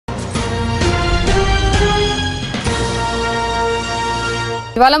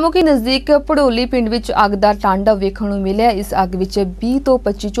ज्वालामुखी नज़दीक पड़ोली पिंड विच अग दा तांडव वेखण नूं मिलिया। इस अग विच 20 तो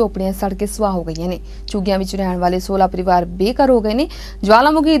 25 झोपड़ियां सड़ के सुआह हो गईयां ने। झुग्गियां विच रहण वाले 16 परिवार बेघर हो गए ने।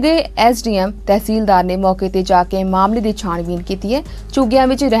 ज्वालामुखी दे SDM तहसीलदार ने मौके ते जाके मामले दी छाणबीन कीती है। झुग्गियां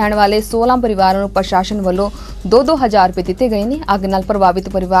विच रहण वाले 16 परिवारां नूं प्रशासन वल्लों 2-2 हज़ार रुपए दित्ते गए ने। अग नाल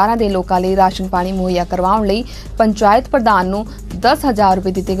प्रभावित परिवारां दे लोकां लई राशन पाणी मुहैया करवाउण लई पंचायत प्रधान नूं 10,000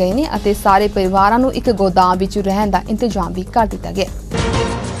 रुपए दित्ते गए ने अते सारे परिवारां नूं इक गोदाम विच रहण दा इंतजाम भी कर दित्ता गया।